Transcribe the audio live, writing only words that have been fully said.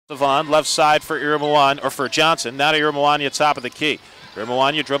Basavon, left side for Iramawanya, or for Johnson. Now to Iramawanya, top of the key.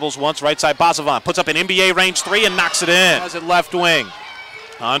 Iramawanya dribbles once, right side, Basavon puts up an NBA range three and knocks it in. Has it left wing.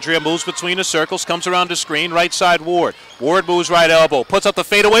 Andrea moves between the circles, comes around the screen, right side Ward. Ward moves right elbow, puts up the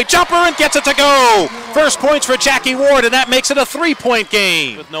fadeaway jumper and gets it to go. First points for Jackie Ward, and that makes it a three-point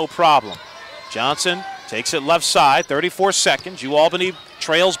game with no problem. Johnson takes it left side, 34 seconds. Albany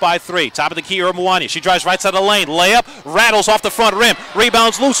trails by 3. Top of the key, Iramawanya. She drives right side of the lane. Layup, rattles off the front rim.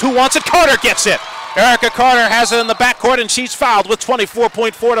 Rebounds loose. Who wants it? Carter gets it. Erica Carter has it in the backcourt, and she's fouled with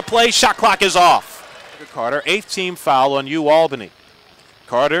 24.4 to play. Shot clock is off. Erica Carter, 8th team foul on Albany.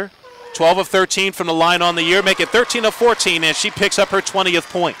 Carter, 12 of 13 from the line on the year, make it 13 of 14, and she picks up her 20th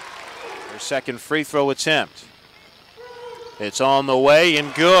point. Her second free throw attempt. It's on the way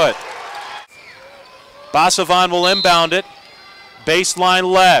and good. Basavon will inbound it. Baseline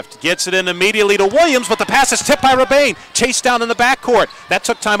left, gets it in immediately to Williams, but the pass is tipped by Rebane. Chased down in the backcourt. That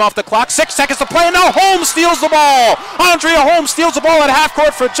took time off the clock. 6 seconds to play, and now Holmes steals the ball. Andrea Holmes steals the ball at half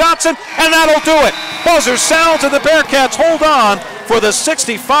court for Johnson, and that'll do it. Buzzer sounds, and the Bearcats hold on for the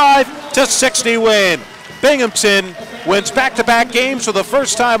 65-60 win. Binghamton wins back-to-back games for the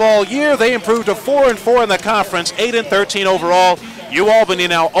first time all year. They improved to 4-4 in the conference, 8-13 overall. Albany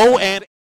now 0-8.